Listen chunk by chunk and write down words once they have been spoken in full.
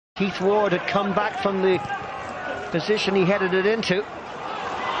Keith Ward had come back from the position he headed it into.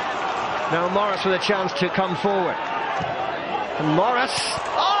 Now Morris with a chance to come forward. And Morris,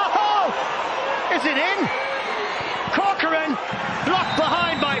 oh! Is it in? Corcoran, blocked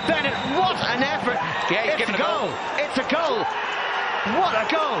behind by Bennett. What an effort. Yeah, it's a goal. It's a goal. What a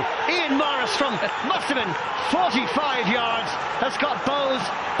goal. Ian Morris from, must have been 45 yards, has got Bows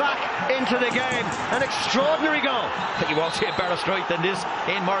back into the game. An extraordinary goal. You won't see a better strike than this.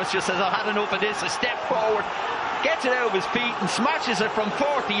 Ian Morris just says, I've had enough of this. A step forward, gets it out of his feet and smashes it from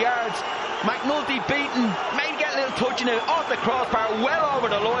 40 yards. McNulty beaten, may get a little touch in it, off the crossbar, well over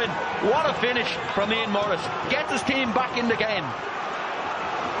the line. What a finish from Ian Morris. Gets his team back in the game.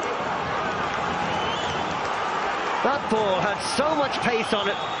 That ball had so much pace on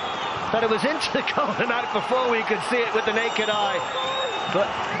it that it was into the goal and out before we could see it with the naked eye. But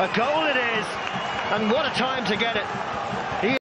a goal it is, and what a time to get it.